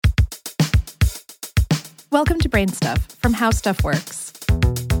Welcome to Brain Stuff from How Stuff Works.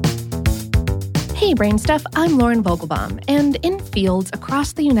 Hey, Brain Stuff, I'm Lauren Vogelbaum, and in fields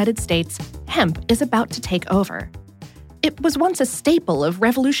across the United States, hemp is about to take over. It was once a staple of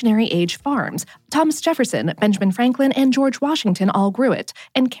Revolutionary Age farms. Thomas Jefferson, Benjamin Franklin, and George Washington all grew it,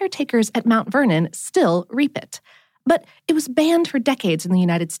 and caretakers at Mount Vernon still reap it. But it was banned for decades in the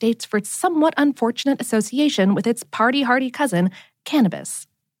United States for its somewhat unfortunate association with its party-hardy cousin, cannabis.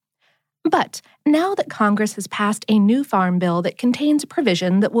 But now that Congress has passed a new farm bill that contains a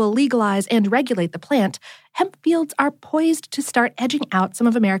provision that will legalize and regulate the plant, hemp fields are poised to start edging out some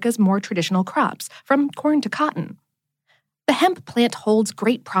of America's more traditional crops, from corn to cotton. The hemp plant holds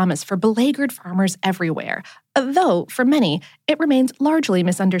great promise for beleaguered farmers everywhere, though, for many, it remains largely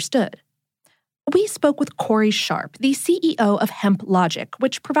misunderstood. We spoke with Corey Sharp, the CEO of Hemp Logic,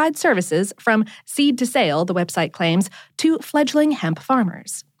 which provides services from seed to sale, the website claims, to fledgling hemp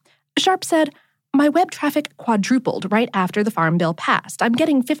farmers. Sharp said, "My web traffic quadrupled right after the farm bill passed. I'm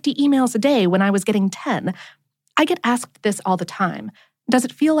getting 50 emails a day when I was getting 10. I get asked this all the time. Does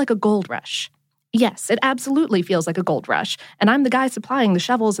it feel like a gold rush? Yes, it absolutely feels like a gold rush, and I'm the guy supplying the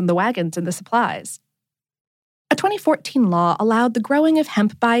shovels and the wagons and the supplies." A 2014 law allowed the growing of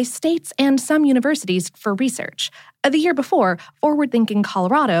hemp by states and some universities for research. The year before, forward-thinking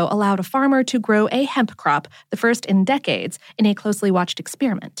Colorado allowed a farmer to grow a hemp crop, the first in decades, in a closely watched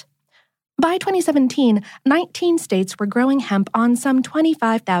experiment. By 2017, 19 states were growing hemp on some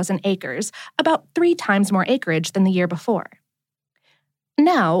 25,000 acres, about 3 times more acreage than the year before.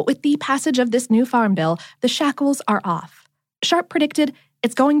 Now, with the passage of this new farm bill, the shackles are off. Sharp predicted,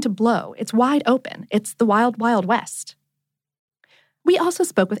 it's going to blow. It's wide open. It's the wild, wild west. We also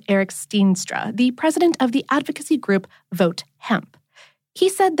spoke with Eric Steenstra, the president of the advocacy group Vote Hemp. He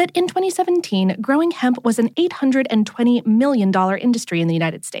said that in 2017, growing hemp was an $820 million industry in the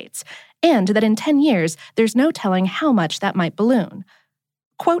United States, and that in 10 years, there's no telling how much that might balloon.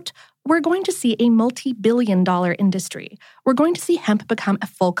 Quote, "We're going to see a multi-billion-dollar industry. We're going to see hemp become a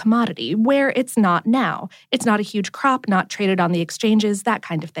full commodity, where it's not now. It's not a huge crop, not traded on the exchanges, that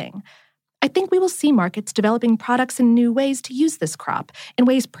kind of thing. I think we will see markets developing products in new ways to use this crop, in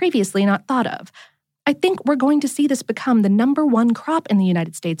ways previously not thought of. I think we're going to see this become the number one crop in the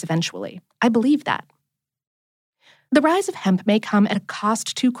United States eventually. I believe that." The rise of hemp may come at a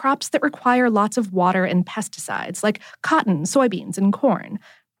cost to crops that require lots of water and pesticides, like cotton, soybeans, and corn.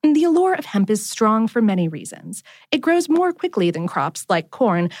 The allure of hemp is strong for many reasons. It grows more quickly than crops like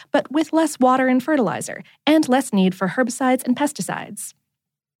corn, but with less water and fertilizer, and less need for herbicides and pesticides.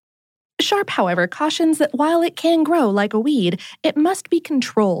 Sharp, however, cautions that while it can grow like a weed, it must be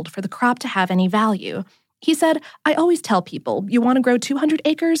controlled for the crop to have any value. He said, "I always tell people, you want to grow 200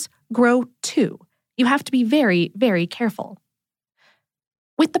 acres? Grow 2. You have to be very, very careful."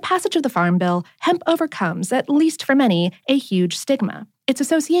 With the passage of the Farm Bill, hemp overcomes, at least for many, a huge stigma: its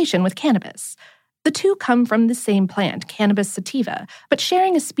association with cannabis. The two come from the same plant, Cannabis sativa, but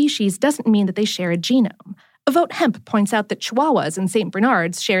sharing a species doesn't mean that they share a genome. Vote Hemp points out that Chihuahuas and St.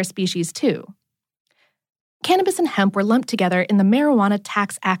 Bernards share species too. Cannabis and hemp were lumped together in the Marijuana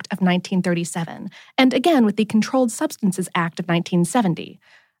Tax Act of 1937, and again with the Controlled Substances Act of 1970.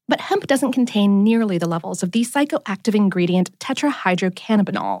 But hemp doesn't contain nearly the levels of the psychoactive ingredient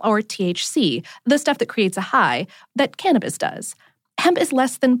tetrahydrocannabinol, or THC, the stuff that creates a high, that cannabis does. Hemp is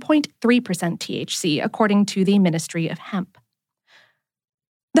less than 0.3% THC, according to the Ministry of Hemp.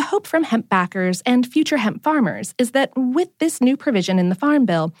 The hope from hemp backers and future hemp farmers is that with this new provision in the Farm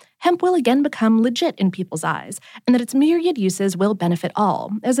Bill, hemp will again become legit in people's eyes, and that its myriad uses will benefit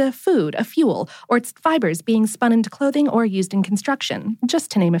all, as a food, a fuel, or its fibers being spun into clothing or used in construction,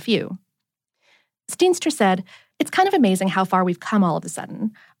 just to name a few. Steenstra said, "It's kind of amazing how far we've come all of a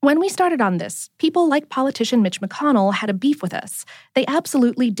sudden. When we started on this, people like politician Mitch McConnell had a beef with us. They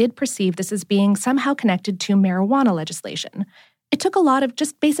absolutely did perceive this as being somehow connected to marijuana legislation. It took a lot of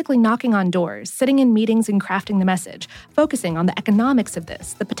just basically knocking on doors, sitting in meetings and crafting the message, focusing on the economics of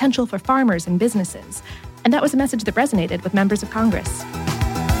this, the potential for farmers and businesses. And that was a message that resonated with members of Congress."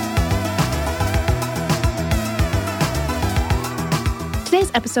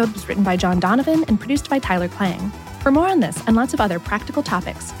 Today's episode was written by John Donovan and produced by Tyler Klang. For more on this and lots of other practical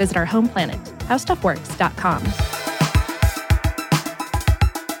topics, visit our home planet, howstuffworks.com.